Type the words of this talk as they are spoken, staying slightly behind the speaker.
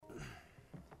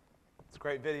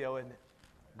Great video, isn't it?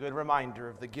 Good reminder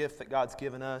of the gift that God's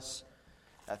given us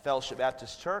at Fellowship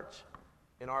Baptist Church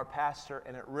in our pastor,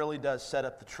 and it really does set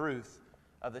up the truth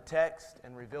of the text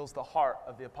and reveals the heart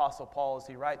of the Apostle Paul as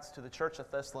he writes to the church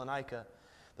of Thessalonica.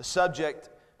 The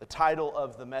subject, the title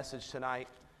of the message tonight,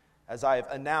 as I have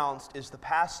announced, is The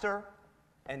Pastor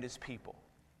and His People.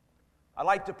 I'd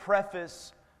like to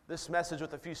preface this message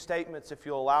with a few statements, if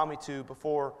you'll allow me to,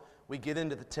 before we get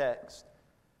into the text.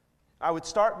 I would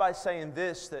start by saying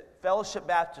this, that Fellowship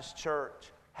Baptist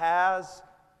Church has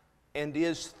and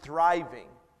is thriving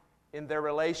in their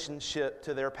relationship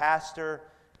to their pastor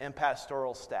and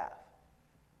pastoral staff.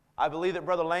 I believe that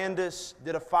Brother Landis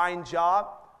did a fine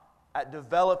job at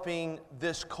developing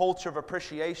this culture of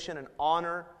appreciation and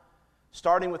honor,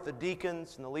 starting with the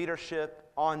deacons and the leadership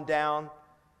on down.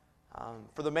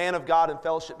 For the man of God in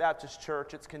Fellowship Baptist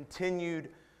Church, it's continued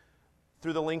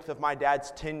through the length of my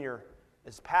dad's tenure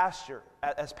as pastor.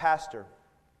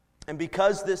 And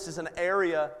because this is an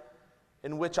area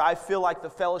in which I feel like the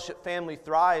fellowship family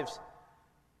thrives,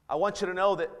 I want you to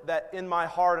know that in my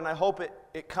heart, and I hope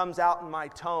it comes out in my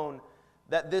tone,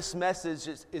 that this message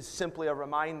is simply a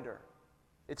reminder.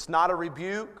 It's not a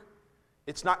rebuke.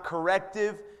 It's not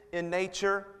corrective in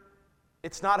nature.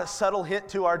 It's not a subtle hint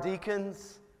to our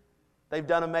deacons. They've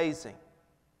done amazing.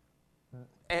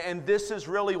 And this is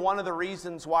really one of the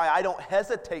reasons why I don't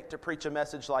hesitate to preach a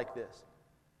message like this.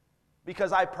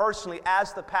 Because I personally,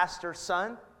 as the pastor's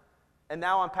son, and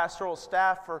now on pastoral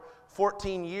staff for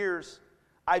 14 years,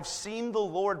 I've seen the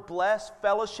Lord bless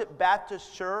Fellowship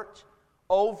Baptist Church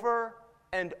over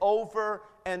and over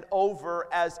and over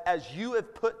as you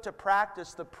have put to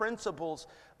practice the principles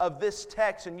of this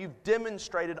text and you've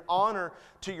demonstrated honor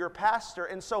to your pastor.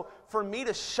 And so for me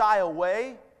to shy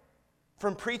away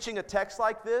from preaching a text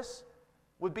like this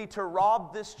would be to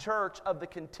rob this church of the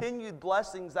continued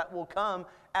blessings that will come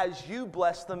as you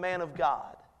bless the man of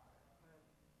God.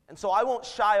 And so I won't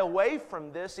shy away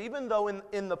from this, even though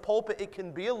in the pulpit it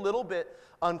can be a little bit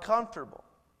uncomfortable.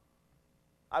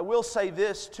 I will say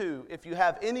this too, if you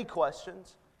have any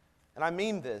questions, and I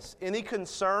mean this, any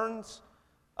concerns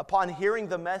upon hearing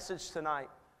the message tonight,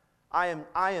 I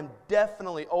am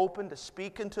definitely open to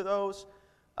speaking to those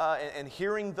and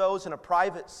hearing those in a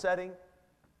private setting.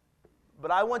 But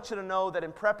I want you to know that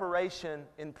in preparation,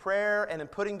 in prayer, and in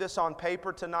putting this on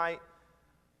paper tonight,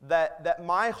 that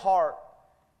my heart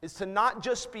is to not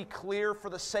just be clear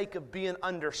for the sake of being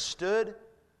understood,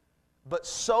 but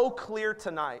so clear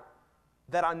tonight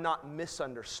that I'm not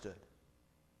misunderstood.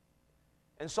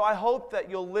 And so I hope that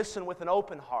you'll listen with an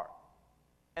open heart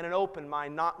and an open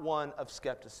mind, not one of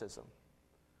skepticism.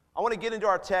 I want to get into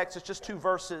our text. It's just 2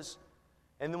 verses,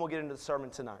 and then we'll get into the sermon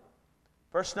tonight.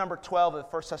 Verse number 12 of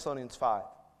 1 Thessalonians 5.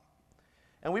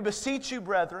 And we beseech you,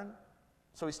 brethren,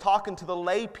 so he's talking to the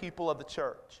lay people of the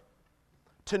church,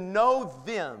 to know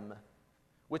them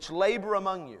which labor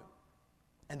among you,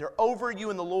 and are over you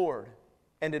in the Lord,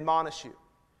 and admonish you,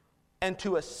 and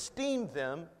to esteem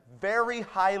them very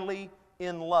highly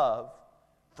in love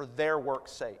for their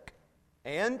work's sake,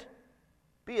 and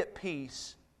be at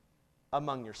peace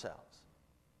among yourselves.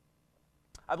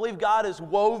 I believe God has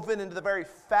woven into the very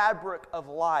fabric of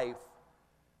life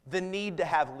the need to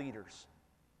have leaders.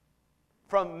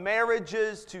 From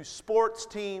marriages to sports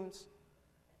teams,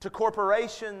 to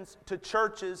corporations, to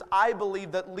churches, I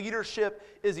believe that leadership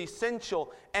is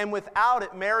essential, and without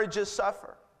it, marriages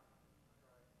suffer.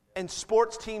 And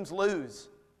sports teams lose.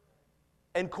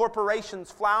 And corporations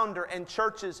flounder, and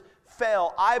churches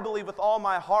fail. I believe with all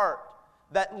my heart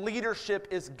that leadership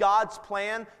is God's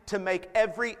plan to make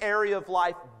every area of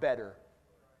life better.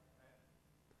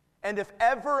 And if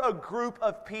ever a group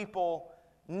of people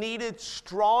needed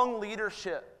strong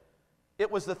leadership,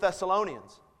 it was the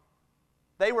Thessalonians.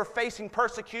 They were facing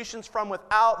persecutions from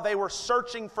without. They were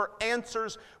searching for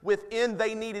answers within.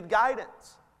 They needed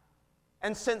guidance.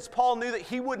 And since Paul knew that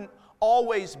he wouldn't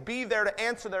always be there to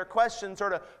answer their questions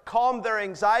or to calm their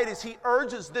anxieties, he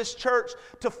urges this church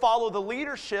to follow the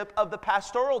leadership of the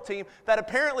pastoral team that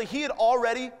apparently he had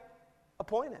already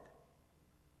appointed.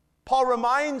 Paul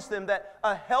reminds them that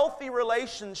a healthy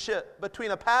relationship between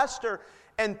a pastor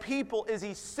and people is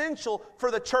essential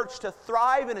for the church to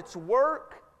thrive in its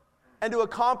work and to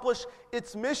accomplish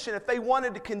its mission. If they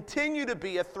wanted to continue to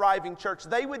be a thriving church,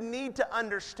 they would need to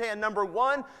understand, number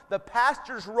 1, the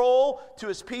pastor's role to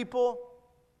his people,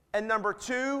 and number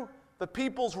 2, the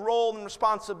people's role and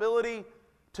responsibility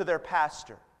to their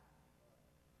pastor.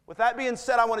 With that being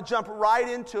said, I want to jump right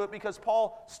into it because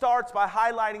Paul starts by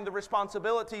highlighting the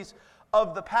responsibilities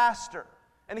of the pastor.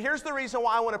 And here's the reason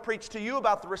why I want to preach to you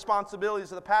about the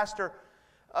responsibilities of the pastor.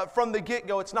 from the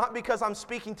get-go, it's not because I'm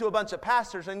speaking to a bunch of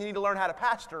pastors and you need to learn how to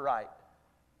pastor right.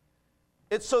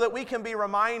 It's so that we can be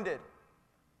reminded,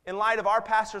 in light of our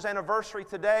pastor's anniversary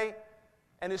today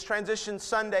and his transition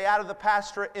Sunday out of the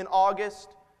pastorate in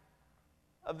August,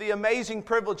 of the amazing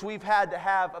privilege we've had to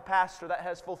have a pastor that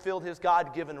has fulfilled his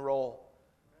God-given role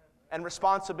and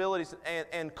responsibilities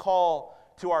and call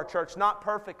to our church, not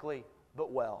perfectly,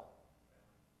 but well.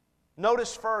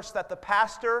 Notice first that the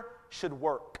pastor should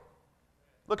work.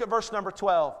 Look at verse number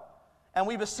 12. And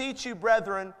we beseech you,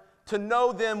 brethren, to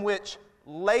know them which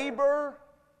labor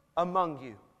among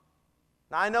you.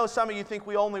 Now, I know some of you think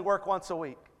we only work once a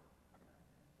week.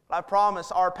 But I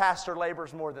promise our pastor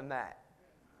labors more than that.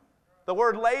 The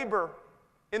word labor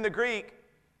in the Greek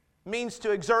means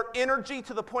to exert energy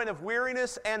to the point of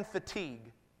weariness and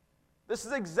fatigue. This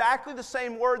is exactly the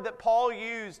same word that Paul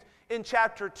used in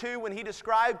chapter 2 when he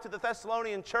described to the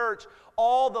Thessalonian church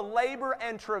all the labor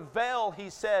and travail, he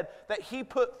said, that he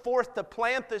put forth to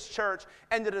plant this church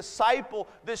and to disciple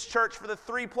this church for the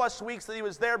 3+ weeks that he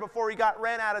was there before he got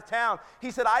ran out of town.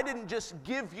 He said, I didn't just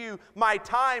give you my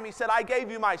time. He said, I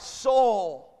gave you my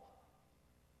soul.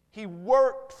 He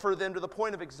worked for them to the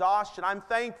point of exhaustion. I'm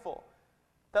thankful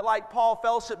that, like Paul,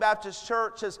 Fellowship Baptist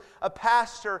Church is a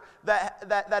pastor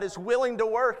that is willing to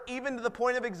work even to the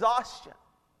point of exhaustion.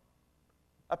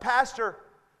 A pastor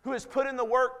who has put in the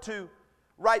work to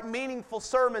write meaningful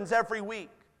sermons every week.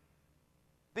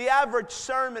 The average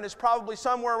sermon is probably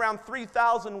somewhere around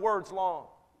 3,000 words long.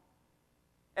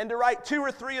 And to write 2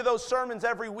 or 3 of those sermons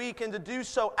every week and to do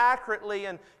so accurately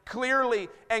and clearly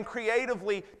and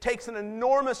creatively takes an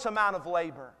enormous amount of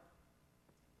labor.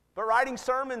 But writing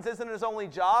sermons isn't his only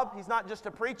job. He's not just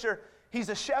a preacher, he's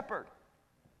a shepherd.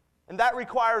 And that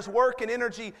requires work and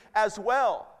energy as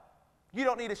well. You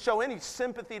don't need to show any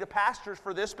sympathy to pastors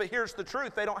for this, but here's the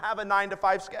truth. They don't have a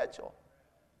 9-to-5 schedule.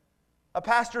 A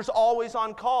pastor's always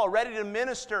on call, ready to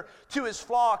minister to his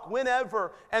flock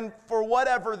whenever and for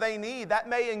whatever they need. That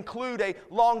may include a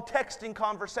long texting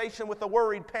conversation with a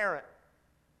worried parent.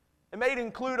 It may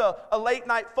include a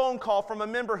late-night phone call from a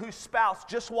member whose spouse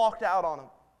just walked out on him.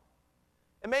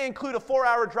 It may include a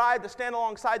 4-hour drive to stand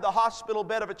alongside the hospital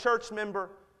bed of a church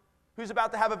member who's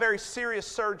about to have a very serious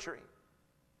surgery.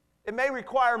 It may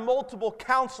require multiple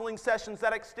counseling sessions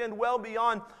that extend well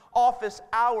beyond office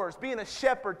hours. Being a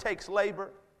shepherd takes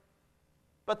labor.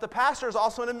 But the pastor is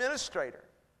also an administrator.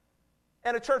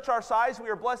 And a church our size, we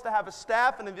are blessed to have a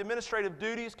staff, and the administrative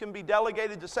duties can be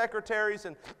delegated to secretaries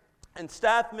and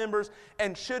staff members,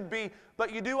 and should be.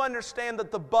 But you do understand that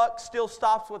the buck still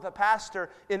stops with a pastor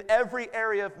in every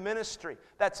area of ministry.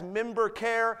 That's member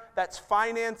care, that's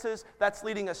finances, that's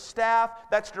leading a staff,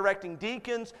 that's directing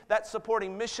deacons, that's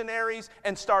supporting missionaries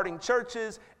and starting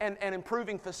churches and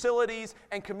improving facilities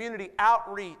and community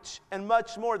outreach and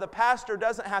much more. The pastor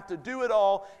doesn't have to do it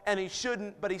all, and he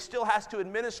shouldn't, but he still has to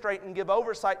administrate and give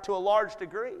oversight to a large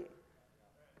degree.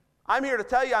 I'm here to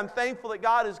tell you I'm thankful that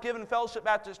God has given Fellowship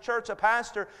Baptist Church a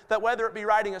pastor that, whether it be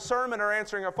writing a sermon or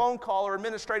answering a phone call or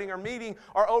administrating a meeting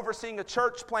or overseeing a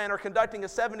church plan or conducting a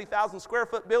 70,000 square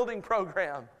foot building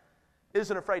program,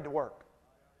 isn't afraid to work.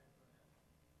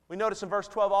 We notice in verse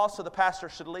 12 also the pastor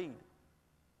should lead.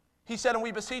 He said, and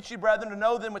we beseech you, brethren, to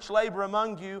know them which labor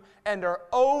among you and are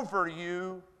over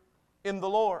you in the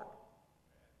Lord.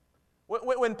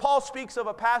 When Paul speaks of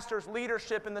a pastor's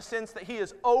leadership in the sense that he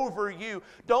is over you,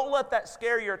 don't let that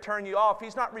scare you or turn you off.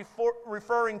 He's not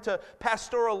referring to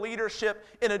pastoral leadership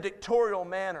in a dictatorial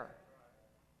manner.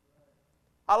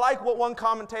 I like what one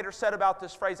commentator said about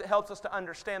this phrase. It helps us to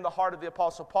understand the heart of the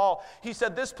Apostle Paul. He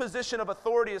said, this position of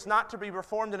authority is not to be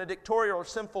performed in a dictatorial or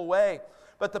sinful way,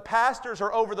 but the pastors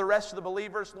are over the rest of the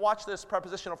believers. Watch this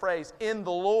prepositional phrase, in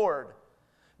the Lord.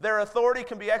 Their authority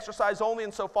can be exercised only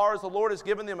insofar as the Lord has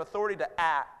given them authority to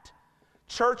act.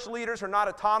 Church leaders are not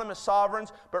autonomous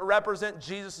sovereigns, but represent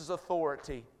Jesus'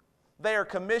 authority. They are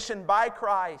commissioned by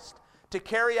Christ to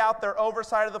carry out their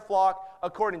oversight of the flock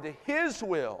according to His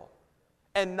will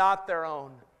and not their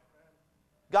own.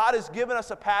 God has given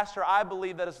us a pastor, I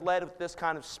believe, that is led with this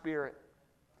kind of spirit,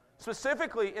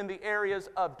 specifically in the areas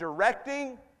of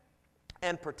directing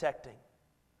and protecting.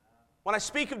 When I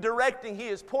speak of directing, He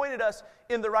has pointed us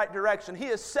in the right direction. He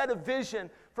has set a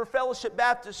vision for Fellowship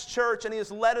Baptist Church, and He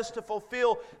has led us to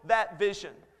fulfill that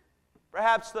vision.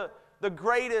 Perhaps the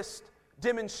greatest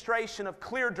demonstration of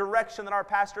clear direction that our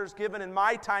pastor has given in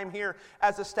my time here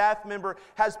as a staff member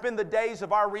has been the days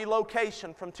of our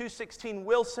relocation from 216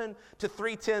 Wilson to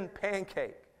 310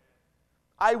 Pancake.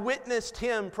 I witnessed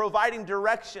him providing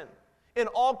direction in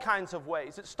all kinds of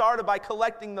ways. It started by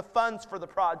collecting the funds for the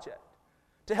project,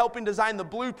 to helping design the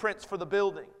blueprints for the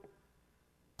building,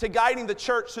 to guiding the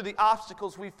church through the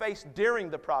obstacles we face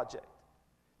during the project,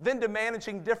 then to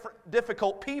managing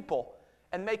difficult people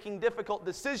and making difficult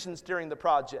decisions during the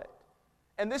project.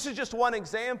 And this is just one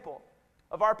example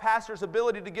of our pastor's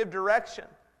ability to give direction.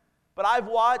 But I've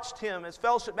watched him, as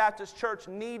Fellowship Baptist Church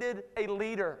needed a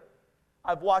leader,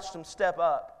 I've watched him step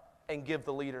up and give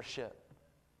the leadership.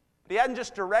 But he hadn't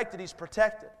just directed, he's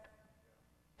protected.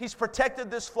 He's protected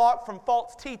this flock from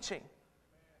false teaching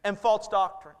and false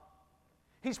doctrine.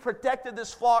 He's protected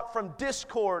this flock from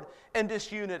discord and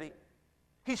disunity.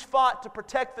 He's fought to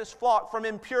protect this flock from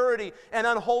impurity and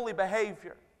unholy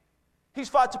behavior. He's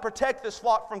fought to protect this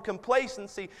flock from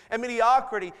complacency and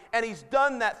mediocrity, and he's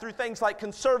done that through things like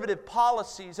conservative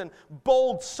policies and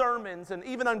bold sermons and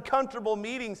even uncomfortable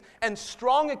meetings and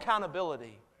strong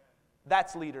accountability.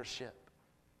 That's leadership.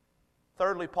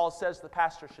 Thirdly, Paul says the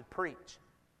pastor should preach.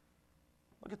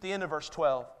 Look at the end of verse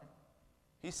 12.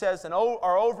 He says, and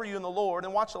are over you in the Lord,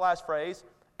 and watch the last phrase,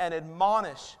 and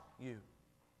admonish you.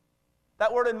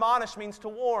 That word admonish means to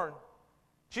warn.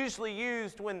 It's usually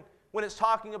used when it's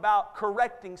talking about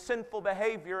correcting sinful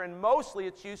behavior, and mostly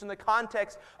it's used in the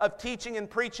context of teaching and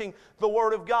preaching the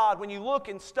Word of God. When you look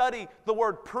and study the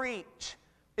word preach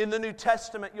in the New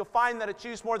Testament, you'll find that it's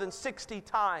used more than 60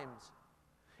 times.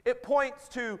 It points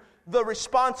to the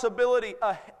responsibility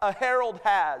a herald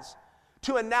has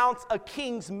to announce a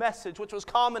king's message, which was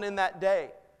common in that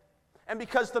day. And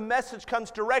because the message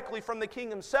comes directly from the king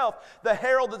himself, the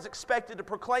herald is expected to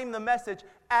proclaim the message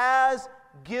as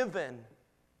given.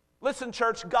 Listen,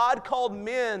 church, God called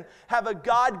men have a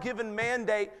God-given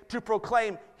mandate to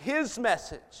proclaim His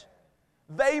message.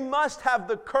 They must have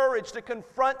the courage to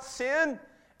confront sin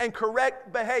and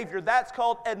correct behavior. That's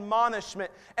called admonishment.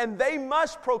 And they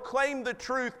must proclaim the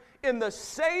truth in the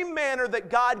same manner that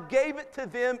God gave it to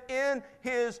them in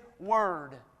His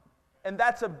Word. And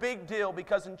that's a big deal,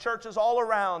 because in churches all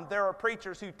around, there are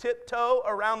preachers who tiptoe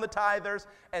around the tithers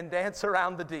and dance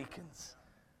around the deacons.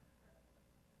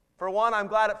 For one, I'm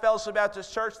glad at Fellowship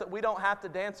Baptist Church that we don't have to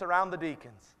dance around the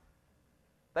deacons.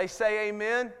 They say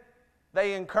amen,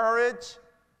 they encourage,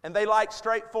 and they like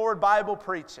straightforward Bible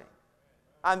preaching.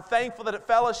 I'm thankful that at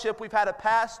Fellowship we've had a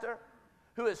pastor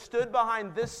who has stood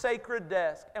behind this sacred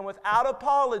desk and without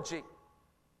apology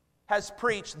has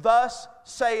preached, "Thus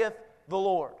saith the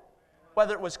Lord."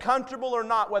 Whether it was comfortable or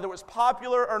not, whether it was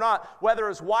popular or not, whether it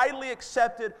was widely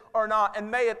accepted or not. And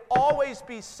may it always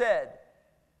be said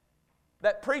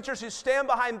that preachers who stand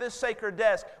behind this sacred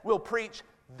desk will preach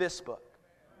this book.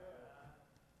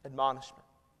 Admonishment.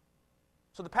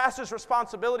 So the pastor's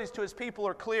responsibilities to his people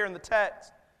are clear in the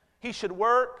text. He should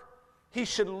work, he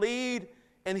should lead,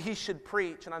 and he should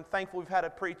preach. And I'm thankful we've had a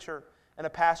preacher and a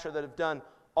pastor that have done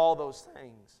all those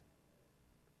things.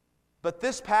 But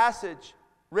this passage,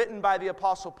 written by the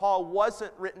Apostle Paul,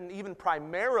 wasn't written even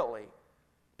primarily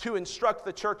to instruct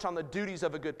the church on the duties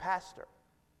of a good pastor.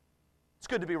 It's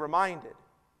good to be reminded.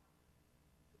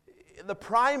 The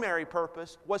primary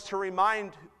purpose was to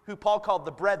remind who Paul called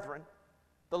the brethren,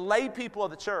 the lay people of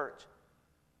the church,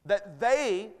 that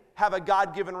they have a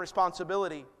God-given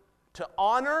responsibility to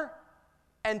honor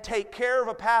and take care of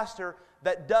a pastor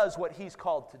that does what he's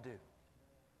called to do.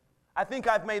 I think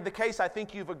I've made the case, I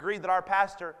think you've agreed that our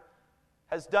pastor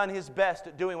has done his best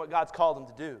at doing what God's called him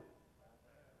to do.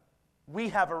 We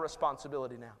have a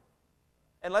responsibility now.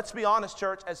 And let's be honest,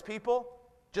 church, as people,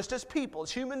 just as people, as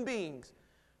human beings,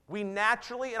 we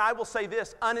naturally, and I will say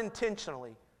this,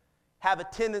 unintentionally, have a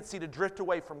tendency to drift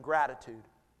away from gratitude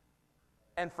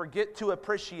and forget to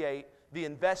appreciate the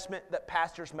investment that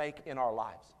pastors make in our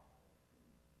lives.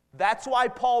 That's why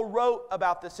Paul wrote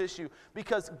about this issue,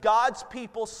 because God's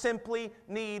people simply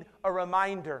need a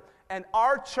reminder. And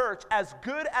our church, as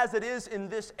good as it is in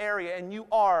this area, and you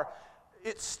are,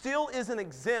 it still isn't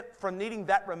exempt from needing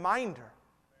that reminder.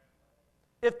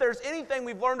 If there's anything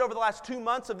we've learned over the last 2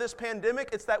 months of this pandemic,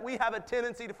 it's that we have a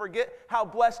tendency to forget how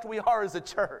blessed we are as a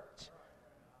church.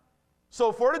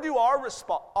 So if we're to do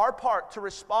our part to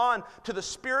respond to the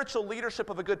spiritual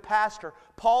leadership of a good pastor,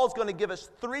 Paul's going to give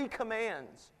us 3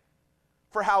 commands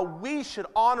for how we should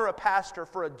honor a pastor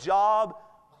for a job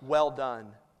well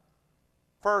done.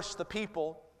 First, the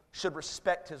people should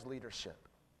respect his leadership.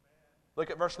 Look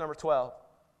at verse number 12.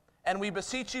 And we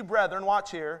beseech you, brethren,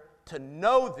 watch here, to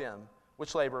know them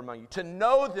which labor among you, to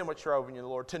know them which are over you in the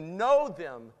Lord, to know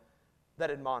them that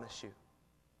admonish you.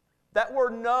 That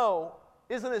word know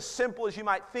isn't as simple as you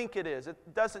might think it is.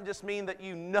 It doesn't just mean that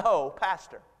you know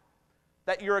pastor,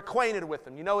 that you're acquainted with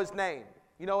him, you know his name,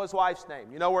 you know his wife's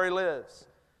name, you know where he lives.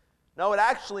 No, it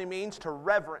actually means to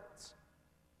reverence,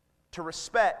 to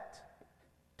respect,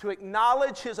 to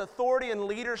acknowledge his authority and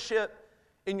leadership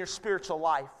in your spiritual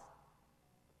life.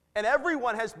 And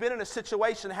everyone has been in a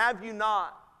situation, have you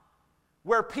not,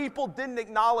 where people didn't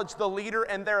acknowledge the leader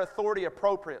and their authority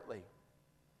appropriately.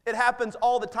 It happens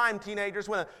all the time, teenagers,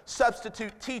 when a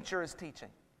substitute teacher is teaching.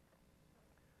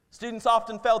 Students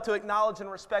often fail to acknowledge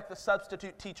and respect the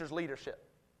substitute teacher's leadership.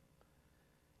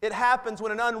 It happens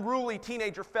when an unruly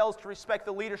teenager fails to respect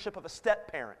the leadership of a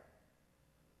step-parent.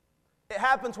 It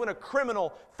happens when a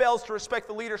criminal fails to respect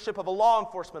the leadership of a law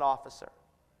enforcement officer.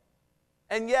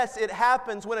 And yes, it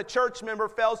happens when a church member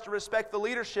fails to respect the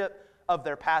leadership of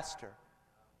their pastor.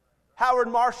 Howard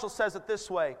Marshall says it this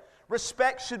way: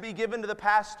 respect should be given to the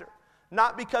pastor,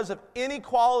 not because of any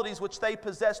qualities which they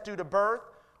possess due to birth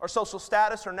or social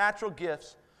status or natural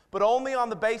gifts, but only on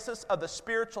the basis of the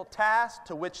spiritual task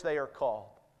to which they are called.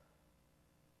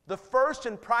 The first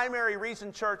and primary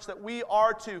reason, church, that we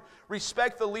are to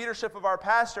respect the leadership of our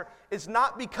pastor is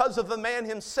not because of the man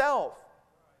himself,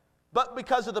 but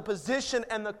because of the position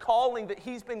and the calling that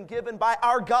he's been given by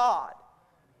our God.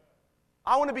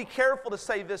 I want to be careful to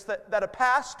say this, that a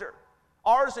pastor,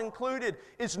 ours included,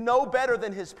 is no better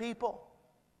than his people.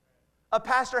 A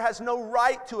pastor has no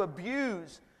right to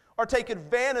abuse or take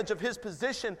advantage of his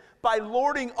position by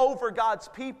lording over God's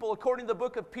people. According to the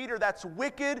book of Peter, that's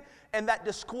wicked, and that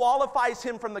disqualifies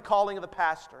him from the calling of the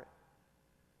pastorate.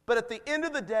 But at the end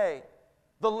of the day,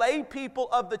 the lay people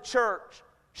of the church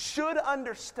should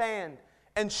understand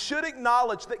and should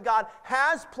acknowledge that God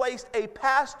has placed a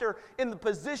pastor in the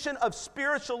position of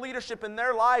spiritual leadership in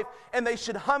their life, and they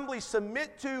should humbly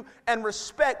submit to and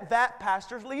respect that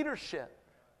pastor's leadership.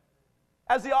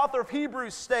 As the author of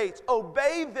Hebrews states,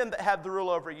 obey them that have the rule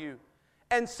over you,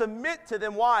 and submit to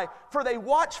them. Why? For they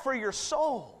watch for your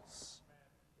souls.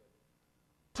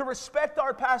 To respect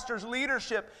our pastor's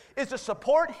leadership is to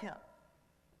support him.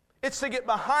 It's to get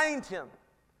behind him.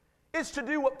 It's to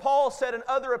do what Paul said in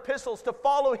other epistles, to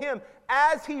follow him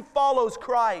as he follows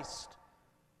Christ.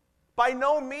 By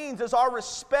no means is our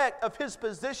respect of his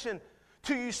position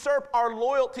to usurp our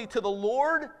loyalty to the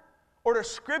Lord or to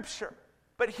Scripture.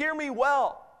 But hear me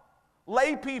well,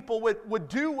 lay people would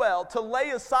do well to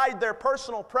lay aside their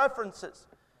personal preferences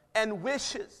and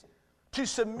wishes to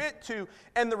submit to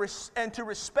and to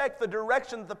respect the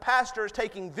direction that the pastor is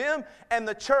taking them and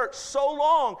the church, so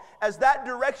long as that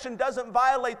direction doesn't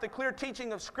violate the clear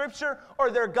teaching of Scripture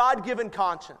or their God-given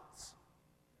conscience.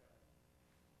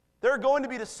 There are going to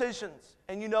be decisions,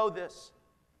 and you know this,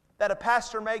 that a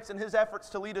pastor makes in his efforts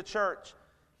to lead a church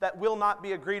that will not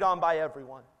be agreed on by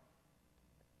everyone.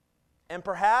 And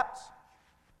perhaps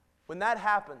when that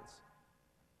happens,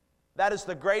 that is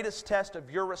the greatest test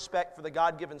of your respect for the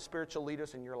God-given spiritual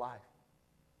leaders in your life.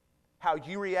 How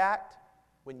you react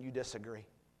when you disagree.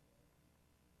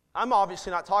 I'm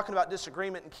obviously not talking about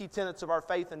disagreement in key tenets of our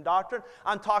faith and doctrine.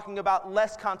 I'm talking about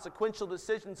less consequential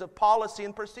decisions of policy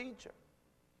and procedure.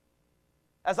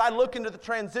 As I look into the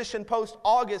transition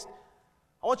post-August,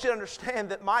 I want you to understand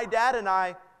that my dad and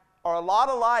I are a lot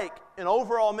alike in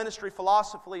overall ministry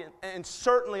philosophy and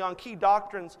certainly on key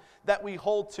doctrines that we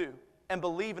hold to and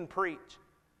believe and preach.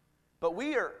 But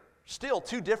we are still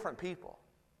two different people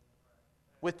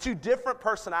with two different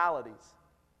personalities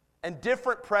and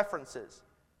different preferences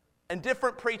and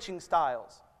different preaching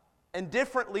styles and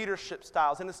different leadership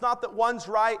styles. And it's not that one's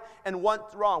right and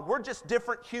one's wrong. We're just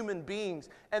different human beings.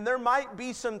 And there might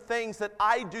be some things that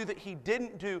I do that he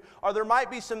didn't do, or there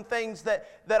might be some things that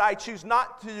I choose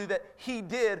not to do that he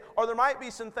did, or there might be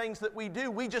some things that we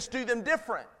do, we just do them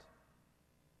different.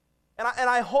 And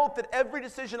I hope that every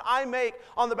decision I make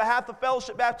on the behalf of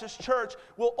Fellowship Baptist Church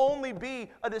will only be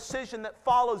a decision that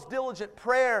follows diligent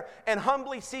prayer and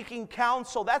humbly seeking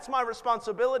counsel. That's my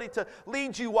responsibility, to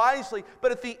lead you wisely.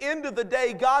 But at the end of the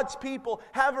day, God's people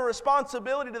have a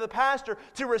responsibility to the pastor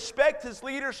to respect his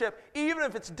leadership, even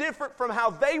if it's different from how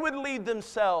they would lead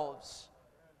themselves.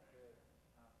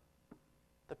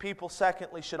 The people,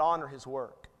 secondly, should honor his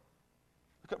work.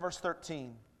 Look at verse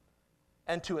 13.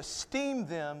 And to esteem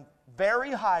them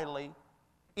very highly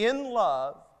in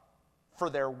love for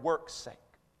their work's sake.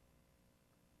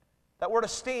 That word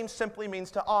esteem simply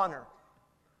means to honor.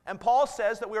 And Paul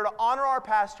says that we are to honor our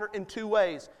pastor in two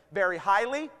ways: very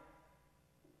highly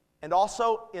and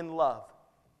also in love.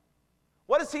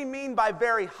 What does he mean by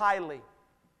very highly?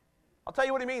 I'll tell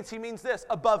you what he means. He means this: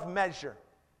 above measure.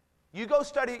 You go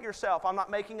study it yourself. I'm not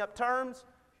making up terms.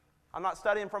 I'm not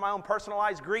studying from my own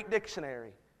personalized Greek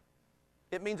dictionary.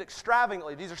 It means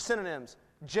extravagantly. These are synonyms.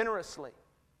 Generously.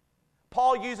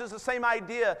 Paul uses the same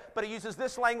idea, but he uses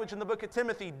this language in the book of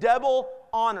Timothy: double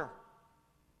honor.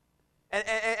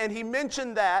 And he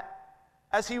mentioned that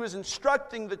as he was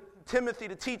instructing Timothy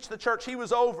to teach the church he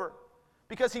was over.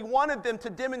 because he wanted them to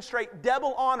demonstrate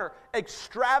double honor,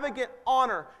 extravagant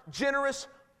honor, generous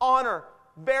honor,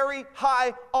 very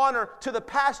high honor to the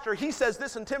pastor. He says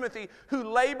this in Timothy, who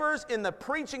labors in the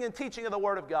preaching and teaching of the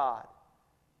Word of God.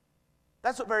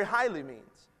 That's what very highly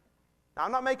means. Now,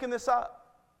 I'm not making this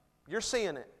up. You're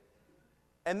seeing it.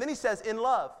 And then he says, in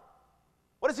love.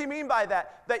 What does he mean by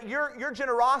that? That your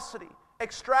generosity,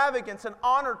 extravagance, and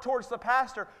honor towards the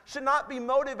pastor should not be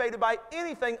motivated by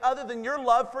anything other than your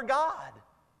love for God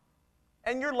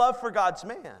and your love for God's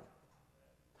man.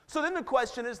 So then the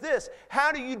question is this: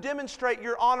 how do you demonstrate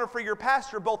your honor for your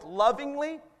pastor both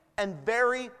lovingly and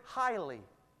very highly?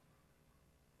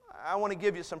 I want to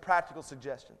give you some practical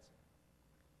suggestions.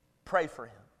 Pray for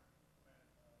him.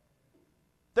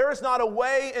 There is not a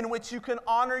way in which you can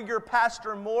honor your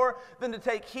pastor more than to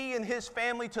take he and his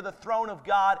family to the throne of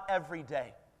God every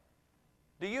day.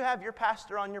 Do you have your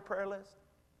pastor on your prayer list?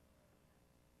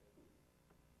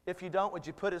 If you don't, would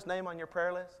you put his name on your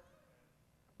prayer list?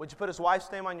 Would you put his wife's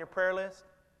name on your prayer list?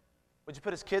 Would you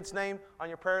put his kid's name on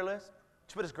your prayer list?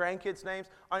 Would you put his grandkids' names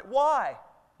on? Why?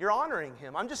 You're honoring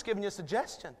him. I'm just giving you a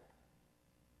suggestion.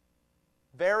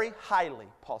 Very highly,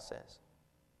 Paul says.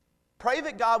 Pray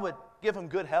that God would give him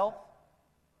good health.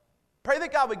 Pray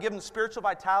that God would give him spiritual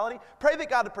vitality. Pray that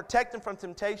God would protect him from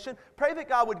temptation. Pray that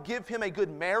God would give him a good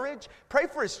marriage. Pray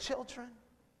for his children.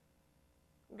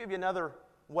 I'll give you another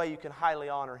way you can highly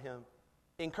honor him.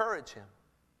 Encourage him.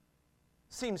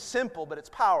 Seems simple, but it's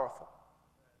powerful.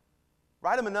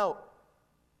 Write him a note.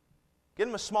 Get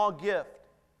him a small gift.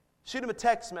 Shoot him a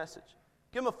text message.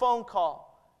 Give him a phone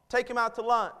call. Take him out to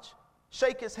lunch.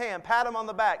 Shake his hand, pat him on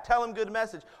the back, tell him good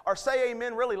message, or say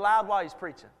amen really loud while he's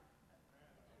preaching.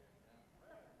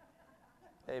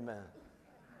 Amen.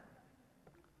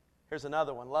 Here's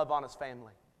another one, love on his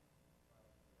family.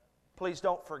 Please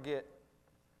don't forget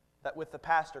that with the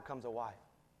pastor comes a wife.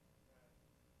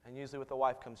 And usually with the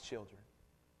wife comes children.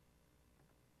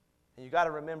 And you've got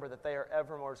to remember that they are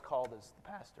evermore as called as the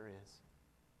pastor is.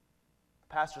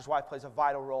 The pastor's wife plays a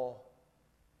vital role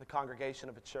in the congregation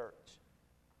of a church.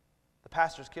 The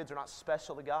pastor's kids are not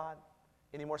special to God.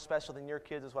 Any more special than your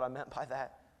kids is what I meant by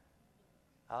that.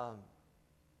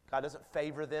 God doesn't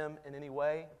favor them in any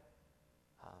way.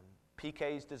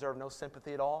 PKs deserve no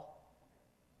sympathy at all.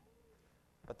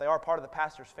 But they are part of the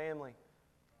pastor's family.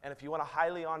 And if you want to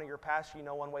highly honor your pastor, you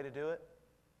know one way to do it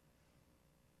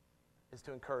is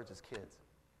to encourage his kids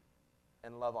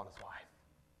and love on his wife.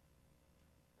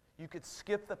 You could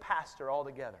skip the pastor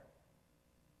altogether.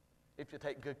 If you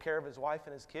take good care of his wife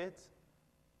and his kids,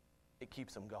 it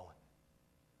keeps them going.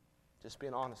 Just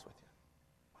being honest with you.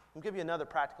 I'll give you another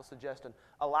practical suggestion.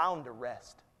 Allow him to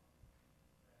rest.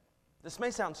 This may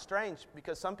sound strange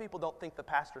because some people don't think the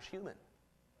pastor's human.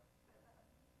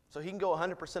 So he can go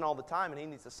 100% all the time and he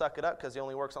needs to suck it up because he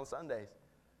only works on Sundays.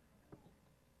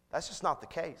 That's just not the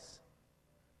case.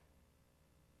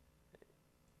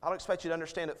 I don't expect you to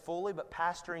understand it fully, but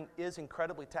pastoring is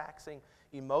incredibly taxing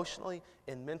emotionally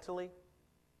and mentally,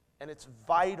 and it's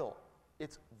vital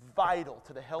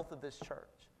to the health of this church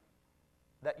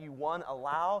that you, one,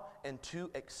 allow, and two,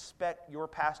 expect your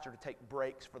pastor to take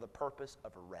breaks for the purpose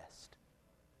of a rest.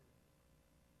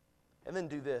 And then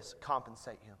do this,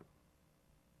 compensate him.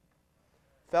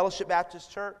 Fellowship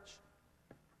Baptist Church,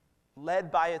 led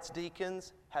by its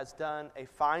deacons, has done a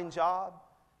fine job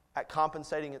at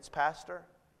compensating its pastor,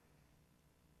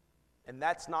 and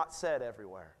that's not said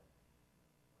everywhere.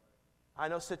 I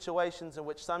know situations in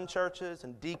which some churches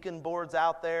and deacon boards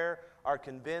out there are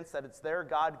convinced that it's their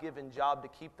God-given job to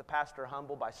keep the pastor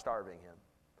humble by starving him.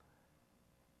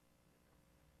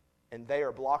 And they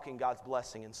are blocking God's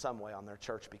blessing in some way on their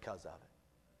church because of it.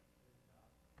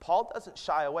 Paul doesn't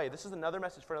shy away. This is another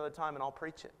message for another time, and I'll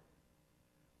preach it.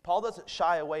 Paul doesn't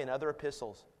shy away in other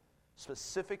epistles,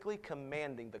 specifically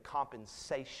commanding the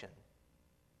compensation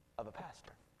of a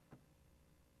pastor.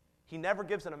 He never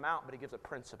gives an amount, but he gives a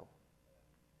principle.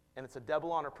 And it's a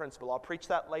double honor principle. I'll preach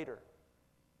that later.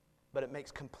 But it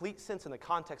makes complete sense in the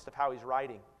context of how he's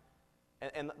writing.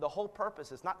 And the whole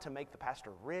purpose is not to make the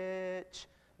pastor rich,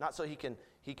 not so he can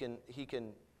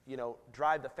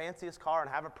drive the fanciest car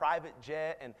and have a private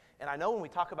jet. And I know when we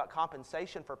talk about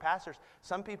compensation for pastors,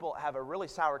 some people have a really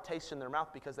sour taste in their mouth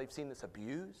because they've seen this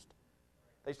abused.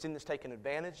 They've seen this taken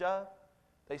advantage of.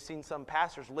 They've seen some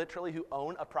pastors literally who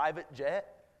own a private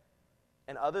jet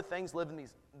and other things live in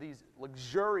these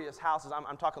luxurious houses.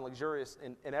 I'm talking luxurious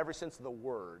in every sense of the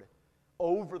word.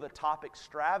 Over the top,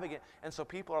 extravagant. And so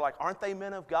people are like, aren't they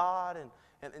men of God?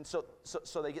 And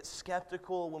so they get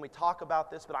skeptical when we talk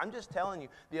about this. But I'm just telling you,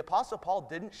 the Apostle Paul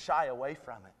didn't shy away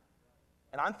from it.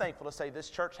 And I'm thankful to say this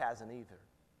church hasn't either.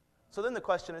 So then the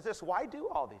question is this: why do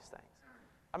all these things?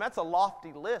 I mean, that's a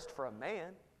lofty list for a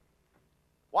man.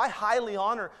 Why highly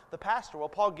honor the pastor? Well,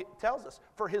 Paul tells us,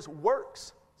 for his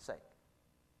work's sake.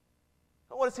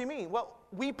 What does he mean? Well,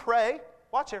 we pray.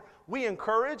 Watch here. We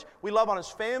encourage. We love on his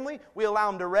family. We allow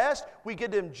him to rest. We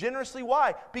give to him generously.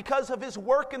 Why? Because of his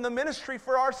work in the ministry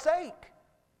for our sake.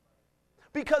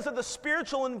 Because of the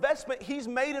spiritual investment he's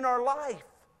made in our life.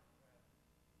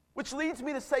 Which leads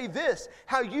me to say this.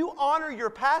 How you honor your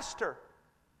pastor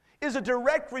is a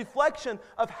direct reflection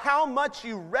of how much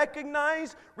you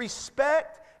recognize,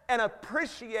 respect, and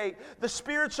appreciate the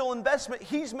spiritual investment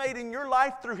he's made in your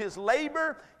life through his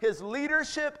labor, his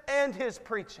leadership, and his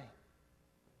preaching.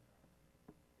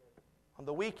 On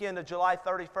the weekend of July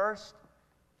 31st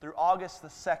through August the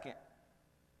 2nd,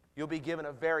 you'll be given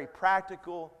a very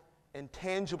practical and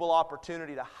tangible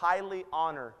opportunity to highly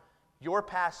honor your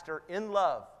pastor in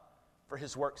love for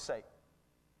his work's sake.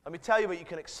 Let me tell you what you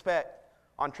can expect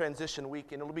on transition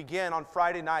weekend. It'll begin on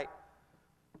Friday night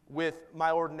with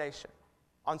my ordination.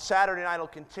 On Saturday night, it'll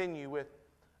continue with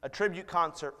a tribute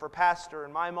concert for Pastor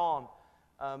and my mom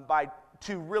by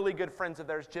two really good friends of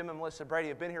theirs, Jim and Melissa Brady.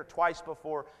 Have been here twice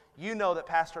before. You know that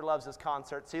Pastor loves his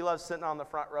concerts. He loves sitting on the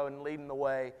front row and leading the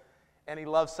way, and he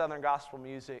loves Southern gospel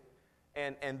music.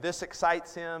 And this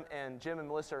excites him, and Jim and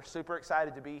Melissa are super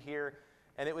excited to be here.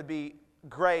 And it would be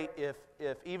great if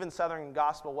even Southern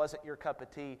gospel wasn't your cup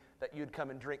of tea, that you'd come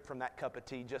and drink from that cup of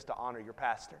tea just to honor your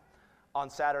pastor on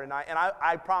Saturday night. And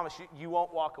I promise you, you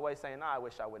won't walk away saying, no, I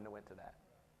wish I wouldn't have went to that.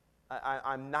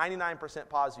 I'm 99%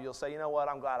 positive you'll say, you know what,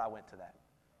 I'm glad I went to that.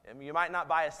 I mean, you might not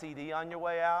buy a CD on your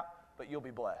way out, but you'll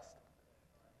be blessed.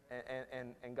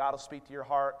 And God will speak to your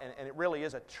heart. And it really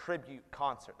is a tribute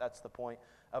concert. That's the point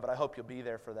of it. I hope you'll be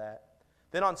there for that.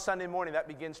 Then on Sunday morning, that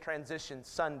begins Transition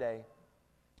Sunday.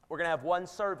 We're going to have one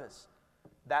service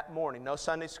that morning. No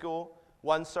Sunday school.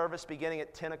 One service beginning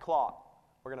at 10 o'clock.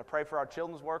 We're going to pray for our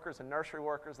children's workers and nursery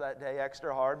workers that day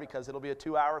extra hard because it'll be a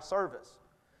 2-hour service.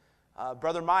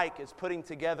 Brother Mike is putting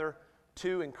together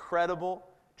 2 incredible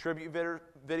tribute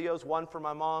videos, one for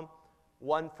my mom,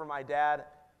 one for my dad.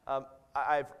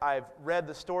 I've read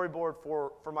the storyboard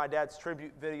for my dad's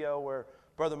tribute video where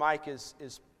Brother Mike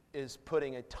is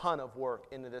putting a ton of work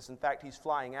into this. In fact, he's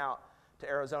flying out to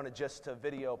Arizona just to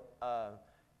video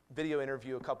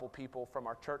interview a couple people from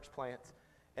our church plants.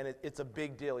 And it's a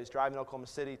big deal. He's driving to Oklahoma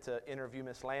City to interview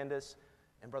Miss Landis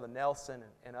and Brother Nelson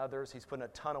and others. He's putting a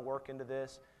ton of work into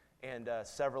this. And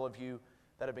several of you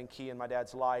that have been key in my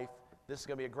dad's life. This is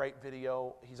going to be a great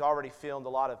video. He's already filmed a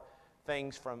lot of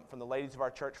things from the ladies of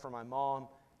our church for my mom.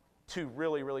 2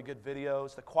 really, really good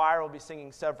videos. The choir will be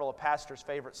singing several of Pastor's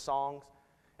favorite songs.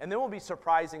 And then we'll be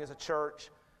surprising as a church,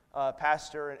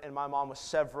 Pastor and my mom with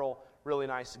several really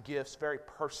nice gifts, very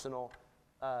personal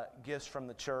gifts from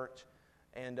the church.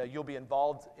 And you'll be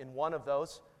involved in one of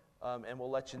those, and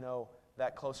we'll let you know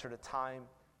that closer to time.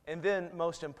 And then,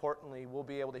 most importantly, we'll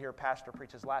be able to hear Pastor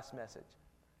preach his last message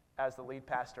as the lead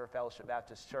pastor of Fellowship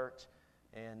Baptist Church.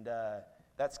 And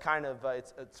that's kind of,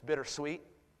 it's bittersweet,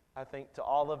 I think, to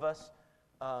all of us.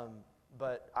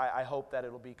 But I hope that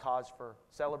it'll be cause for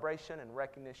celebration and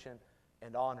recognition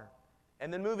and honor.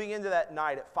 And then moving into that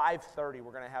night at 5:30,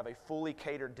 we're going to have a fully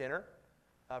catered dinner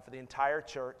for the entire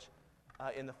church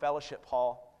in the fellowship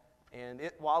hall. And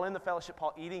while in the fellowship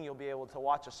hall eating, you'll be able to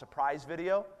watch a surprise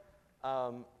video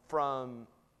from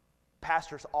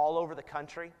pastors all over the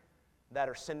country that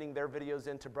are sending their videos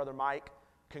in to Brother Mike,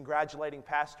 congratulating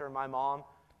Pastor and my mom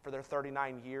for their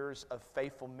 39 years of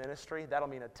faithful ministry. That'll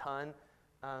mean a ton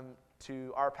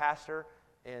to our pastor.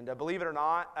 And believe it or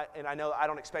not, and I know I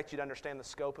don't expect you to understand the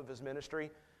scope of his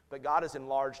ministry, but God has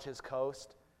enlarged his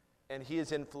coast, and he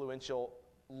is influential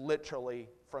literally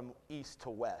from east to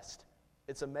west.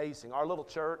 It's amazing. Our little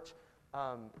church,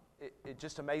 it's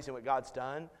just amazing what God's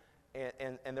done.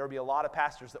 And there will be a lot of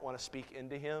pastors that want to speak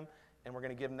into him, and we're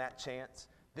going to give him that chance.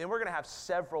 Then we're going to have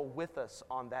several with us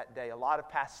on that day. A lot of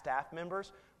past staff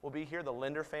members will be here. The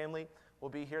Linder family will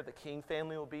be here. The King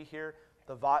family will be here.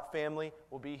 The Vaught family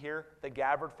will be here. The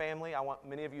Gabbard family.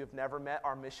 Many of you have never met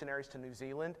our missionaries to New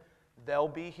Zealand. They'll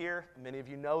be here. Many of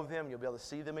you know them. You'll be able to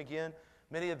see them again.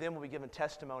 Many of them will be giving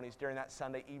testimonies during that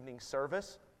Sunday evening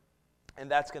service,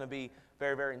 and that's going to be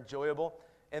very, very enjoyable.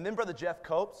 And then Brother Jeff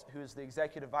Copes, who is the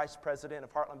Executive Vice President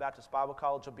of Heartland Baptist Bible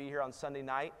College, will be here on Sunday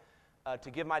night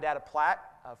to give my dad a plaque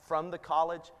from the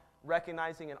college,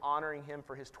 recognizing and honoring him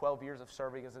for his 12 years of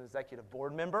serving as an executive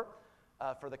board member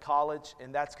for the college.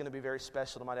 And that's going to be very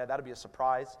special to my dad. That'll be a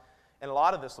surprise. And a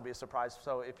lot of this will be a surprise.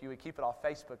 So if you would keep it off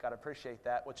Facebook, I'd appreciate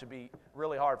that, which would be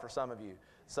really hard for some of you.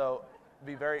 So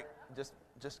be very,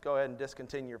 just go ahead and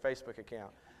discontinue your Facebook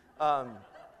account.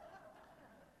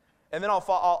 And then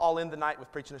I'll end the night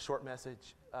with preaching a short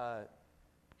message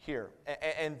here.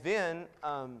 And then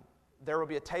there will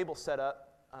be a table set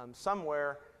up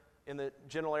somewhere in the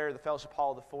general area of the fellowship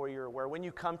hall of the foyer, where when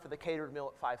you come for the catered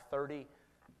meal at 5:30,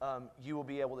 you will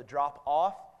be able to drop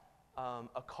off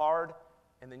a card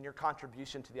and then your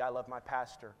contribution to the I Love My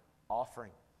Pastor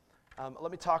offering.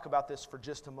 Let me talk about this for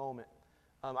just a moment.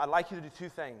 I'd like you to do two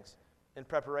things in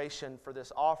preparation for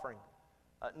this offering.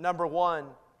 Number one,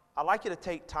 I'd like you to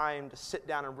take time to sit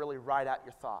down and really write out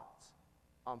your thoughts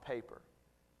on paper.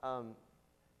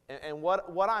 And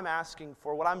what I'm asking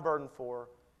for, what I'm burdened for,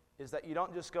 is that you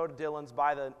don't just go to Dillon's,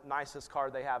 buy the nicest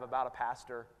card they have about a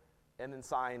pastor, and then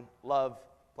sign, love,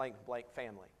 blank, blank,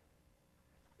 family.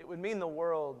 It would mean the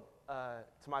world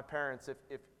to my parents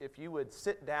if you would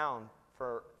sit down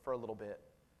for a little bit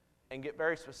and get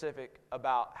very specific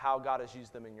about how God has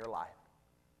used them in your life.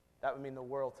 That would mean the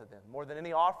world to them. More than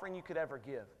any offering you could ever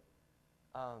give,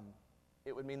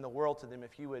 it would mean the world to them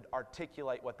if you would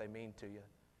articulate what they mean to you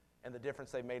and the difference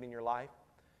they've made in your life.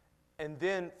 And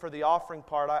then for the offering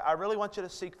part, I really want you to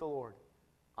seek the Lord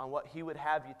on what He would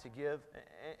have you to give.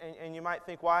 And you might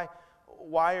think, why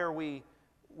are we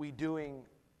doing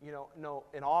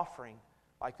an offering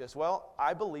like this? Well,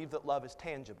 I believe that love is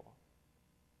tangible.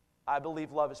 I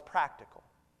believe love is practical.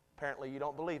 Apparently you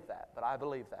don't believe that, but I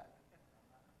believe that.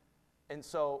 And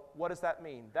so what does that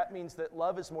mean? That means that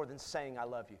love is more than saying I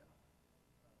love you.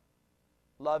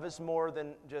 Love is more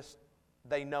than just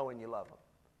they know and you love them.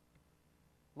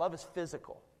 Love is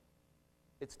physical.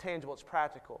 It's tangible, it's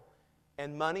practical.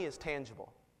 And money is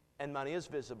tangible. And money is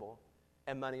visible.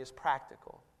 And money is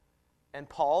practical. And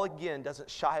Paul, again, doesn't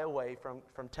shy away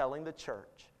from telling the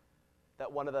church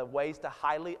that one of the ways to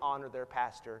highly honor their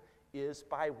pastor is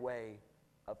by way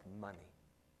of money.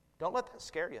 Don't let that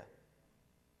scare you.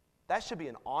 That should be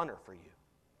an honor for you.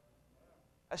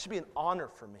 That should be an honor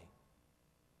for me.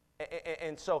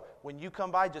 And so when you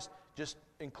come by, just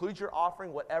include your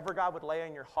offering, whatever God would lay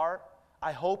on your heart.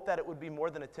 I hope that it would be more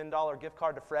than a $10 gift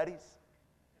card to Freddy's.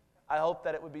 I hope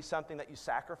that it would be something that you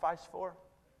sacrifice for.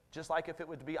 Just like if it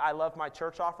would be I Love My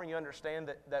Church offering, you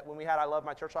understand that when we had I Love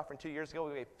My Church offering 2 years ago,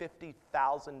 we gave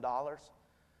 $50,000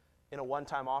 in a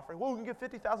one-time offering. Well, we can give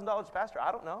 $50,000 to pastor.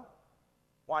 I don't know.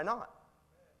 Why not?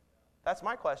 That's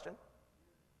my question.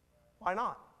 Why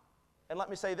not? And let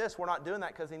me say this, we're not doing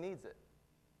that because he needs it.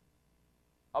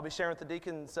 I'll be sharing with the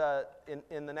deacons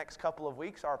in the next couple of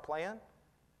weeks our plan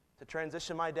to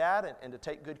transition my dad and to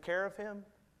take good care of him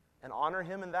and honor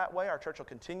him in that way. Our church will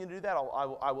continue to do that.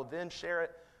 I will then share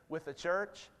it with the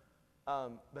church.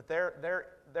 But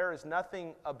there is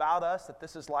nothing about us that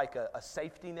this is like a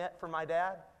safety net for my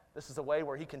dad. This is a way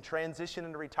where he can transition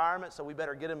into retirement, so we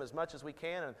better get him as much as we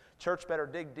can, and church better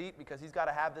dig deep because he's got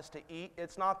to have this to eat.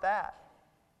 It's not that.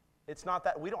 It's not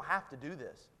that. We don't have to do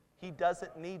this. He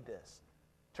doesn't need this.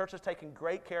 Church has taken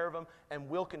great care of him and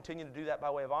will continue to do that by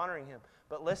way of honoring him.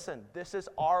 But listen, this is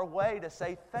our way to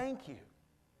say thank you.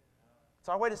 It's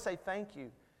our way to say thank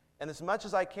you. And as much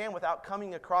as I can without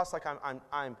coming across like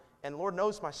I'm and Lord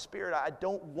knows my spirit, I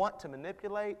don't want to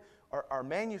manipulate or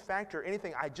manufacture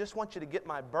anything. I just want you to get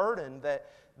my burden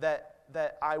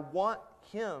that I want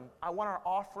him, I want our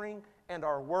offering and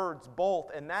our words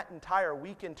both, and that entire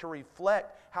weekend to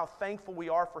reflect how thankful we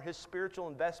are for his spiritual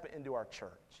investment into our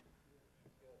church.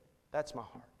 That's my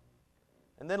heart.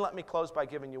 And then let me close by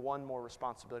giving you one more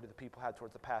responsibility the people have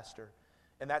towards the pastor,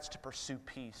 and that's to pursue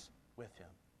peace with him.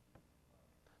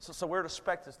 So we're to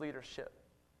respect his leadership,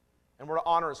 and we're to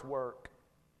honor his work,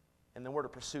 and then we're to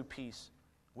pursue peace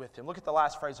with him. Look at the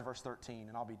last phrase of verse 13,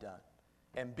 and I'll be done.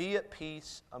 And be at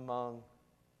peace among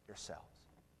yourselves.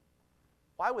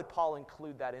 Why would Paul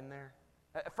include that in there?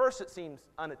 At first it seems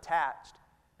unattached,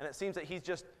 and it seems that he's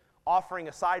just offering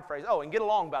a side phrase. Oh, and get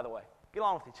along, by the way. Get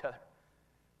along with each other.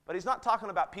 But he's not talking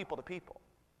about people to people.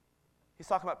 He's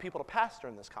talking about people to pastor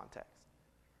in this context.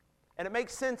 And it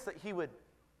makes sense that he would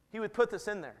put this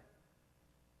in there.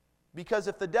 Because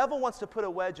if the devil wants to put a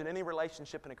wedge in any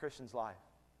relationship in a Christian's life,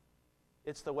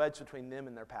 it's the wedge between them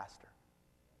and their pastor.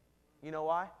 You know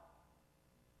why?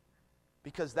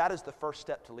 Because that is the first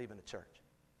step to leaving a church.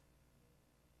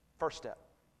 First step.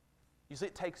 Usually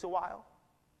it takes a while.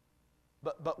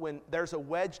 But when there's a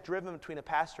wedge driven between a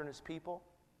pastor and his people,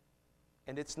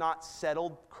 and it's not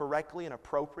settled correctly and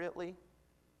appropriately,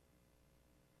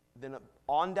 then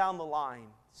on down the line,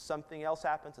 something else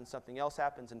happens and something else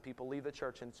happens, and people leave the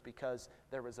church, and it's because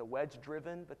there was a wedge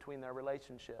driven between their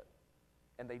relationship,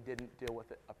 and they didn't deal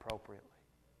with it appropriately.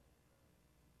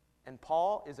 And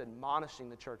Paul is admonishing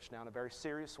the church now in a very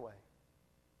serious way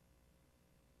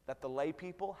that the lay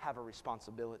people have a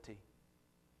responsibility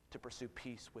to pursue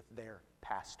peace with their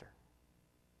pastor.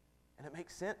 And it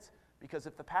makes sense, because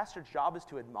if the pastor's job is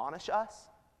to admonish us,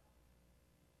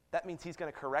 that means he's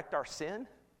going to correct our sin.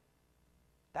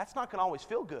 That's not going to always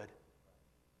feel good.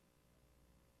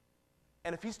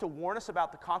 And if he's to warn us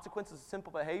about the consequences of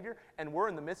sinful behavior, and we're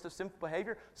in the midst of sinful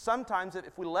behavior, sometimes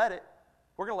if we let it,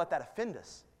 we're going to let that offend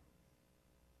us.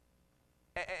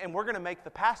 And we're going to make the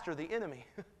pastor the enemy,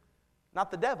 not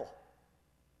the devil.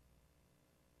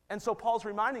 And so Paul's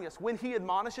reminding us, when he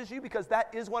admonishes you, because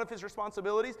that is one of his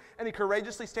responsibilities, and he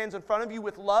courageously stands in front of you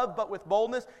with love but with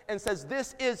boldness and says,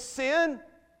 this is sin,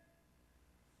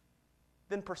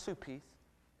 then pursue peace.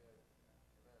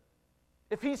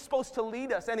 If he's supposed to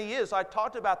lead us, and he is, I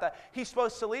talked about that, he's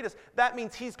supposed to lead us, that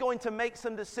means he's going to make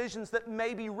some decisions that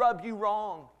maybe rub you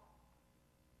wrong.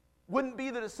 Wouldn't be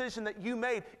the decision that you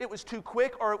made. It was too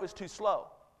quick or it was too slow.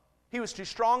 He was too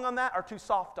strong on that or too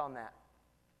soft on that.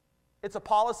 It's a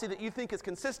policy that you think is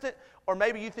consistent or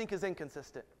maybe you think is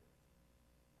inconsistent.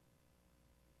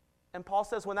 And Paul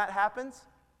says when that happens,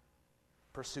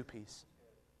 pursue peace.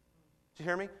 Did you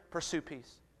hear me? Pursue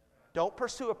peace. Don't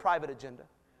pursue a private agenda.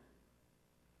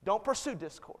 Don't pursue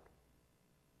discord.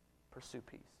 Pursue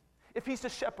peace. If he's to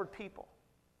shepherd people,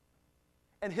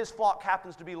 and his flock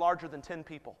happens to be larger than 10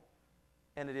 people,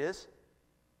 and it is,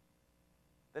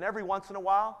 then every once in a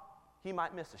while, he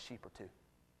might miss a sheep or two.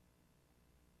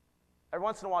 Every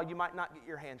once in a while, you might not get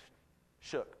your hand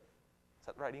shook. Is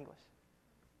that the right English?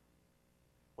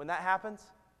 When that happens,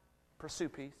 pursue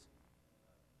peace.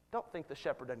 Don't think the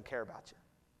shepherd doesn't care about you.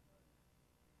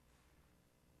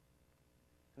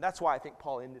 And that's why I think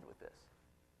Paul ended with this.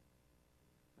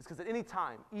 It's because at any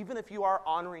time, even if you are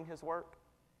honoring his work,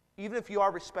 even if you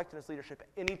are respecting his leadership,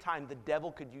 at any time the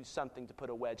devil could use something to put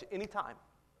a wedge. At any time.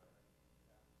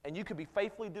 And you could be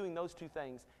faithfully doing those two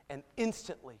things, and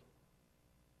instantly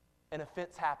an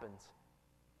offense happens,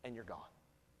 and you're gone.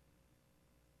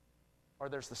 Or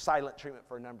there's the silent treatment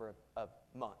for a number of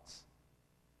months.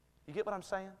 You get what I'm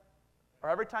saying? Or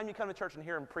every time you come to church and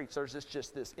hear him preach, there's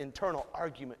just this internal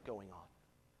argument going on.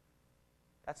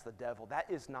 That's the devil. That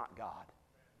is not God.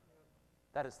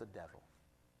 That is the devil.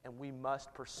 And we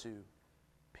must pursue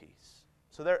peace.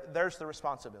 So there's the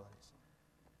responsibilities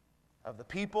of the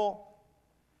people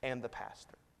and the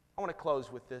pastor. I want to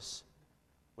close with this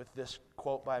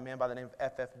quote by a man by the name of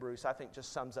F.F. Bruce. I think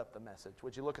just sums up the message.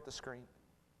 Would you look at the screen?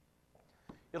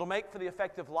 It'll make for the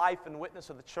effective life and witness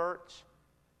of the church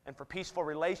and for peaceful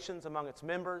relations among its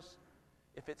members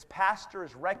if its pastor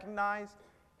is recognized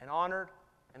and honored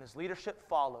and his leadership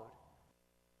followed.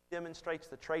 Demonstrates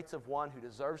the traits of one who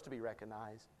deserves to be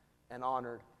recognized and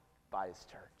honored by his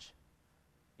church.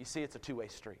 You see, it's a two-way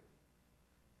street.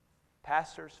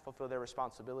 Pastors fulfill their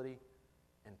responsibility,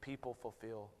 and people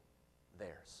fulfill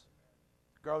theirs.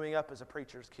 Growing up as a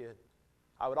preacher's kid,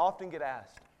 I would often get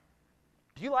asked,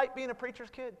 do you like being a preacher's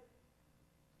kid?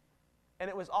 And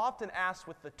it was often asked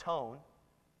with the tone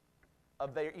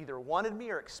of they either wanted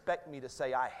me or expect me to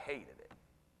say I hated it.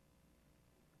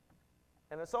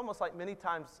 And it's almost like many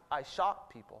times I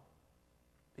shocked people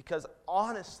because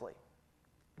honestly,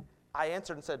 I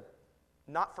answered and said,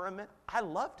 not for a minute. I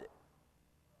loved it.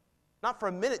 Not for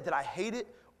a minute did I hate it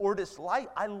or dislike.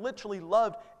 I literally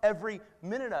loved every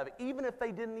minute of it, even if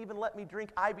they didn't even let me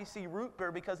drink IBC root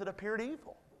beer because it appeared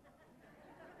evil.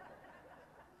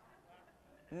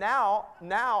 Now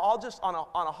I'll just, on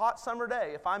a hot summer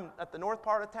day, if I'm at the north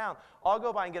part of town, I'll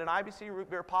go by and get an IBC root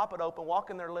beer, pop it open, walk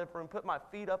in their living room, put my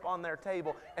feet up on their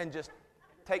table, and just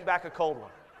take back a cold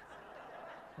one.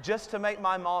 Just to make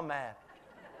my mom mad.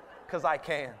 Because I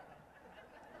can.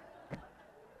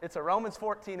 It's a Romans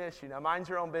 14 issue. Now mind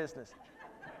your own business.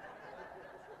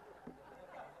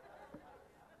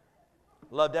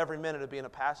 Loved every minute of being a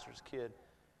pastor's kid.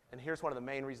 And here's one of the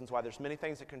main reasons why. There's many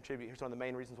things that contribute. Here's one of the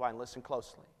main reasons why, and listen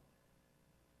closely.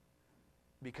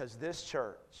 Because this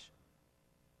church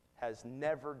has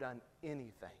never done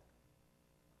anything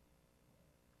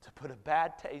to put a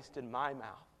bad taste in my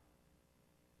mouth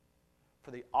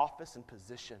for the office and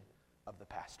position of the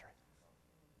pastorate.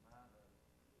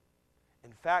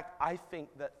 In fact, I think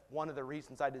that one of the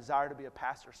reasons I desire to be a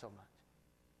pastor so much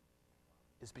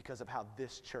is because of how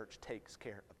this church takes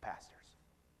care of pastors.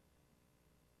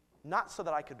 Not so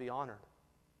that I could be honored,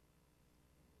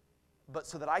 but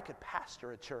so that I could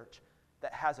pastor a church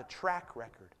that has a track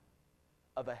record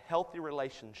of a healthy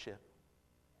relationship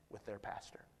with their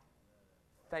pastor.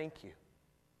 Thank you.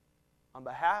 On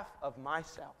behalf of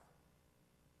myself,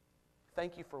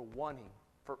 thank you for wanting,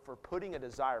 for putting a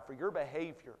desire, for your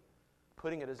behavior,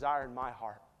 putting a desire in my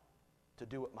heart to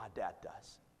do what my dad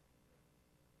does.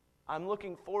 I'm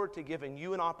looking forward to giving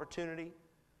you an opportunity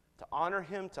to honor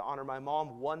him, to honor my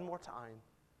mom one more time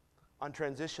on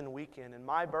transition weekend. And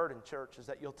my burden, church, is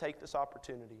that you'll take this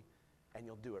opportunity and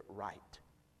you'll do it right.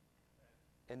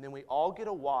 And then we all get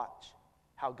to watch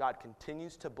how God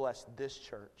continues to bless this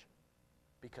church,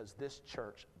 because this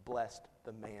church blessed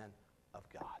the man of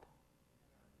God.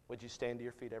 Would you stand to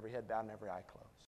your feet, every head bowed and every eye closed?